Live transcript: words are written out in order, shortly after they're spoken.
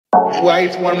Well, I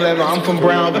used to want to let them know I'm from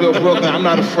Brownsville, Brooklyn. I'm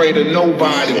not afraid of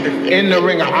nobody. In the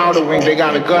ring or out of the ring, they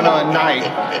got a gun or a knife.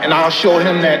 And I'll show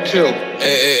him that too.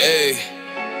 Hey,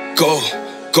 go.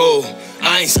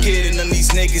 I ain't scared of none of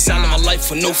these niggas. I live my life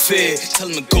for no fear. Tell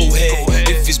them to go ahead.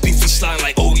 If it's beef, we slide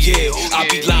like, oh yeah. I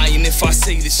be lying if I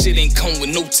say this shit ain't come with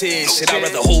no tears. Shit, I'd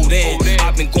rather hold in.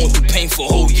 I've been going through pain for a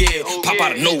whole year. Pop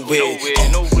out of nowhere.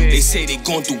 They say they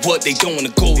going through what, they don't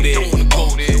wanna go there.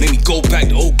 Make me go back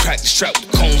to old crack, the strap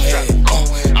with the cone head.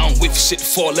 I don't wait for shit to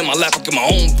fall in my lap, I get my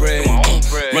own bread.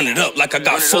 Run it up like I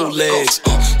got 4 legs.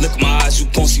 Look at my eyes, you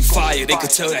gon' see fire. They could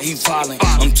tell that he violent.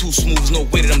 I'm too smooth, there's no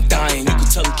way that I'm dying. You can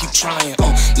tell him keep trying.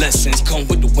 Lessons come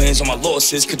with the wins, all my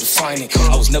losses could define it.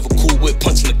 I was never cool with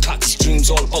punching the clock, these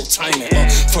dreams all about timing.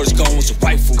 First gun was a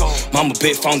rifle. Mama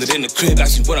bed found it in the crib,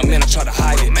 asked me what I meant, I tried to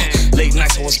hide it. Late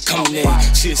nights I wasn't coming in,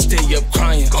 she'd stay up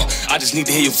crying. I just need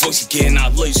to hear your voice again,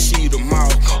 I'll love you, see you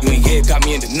tomorrow. You ain't here, got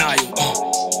me in denial.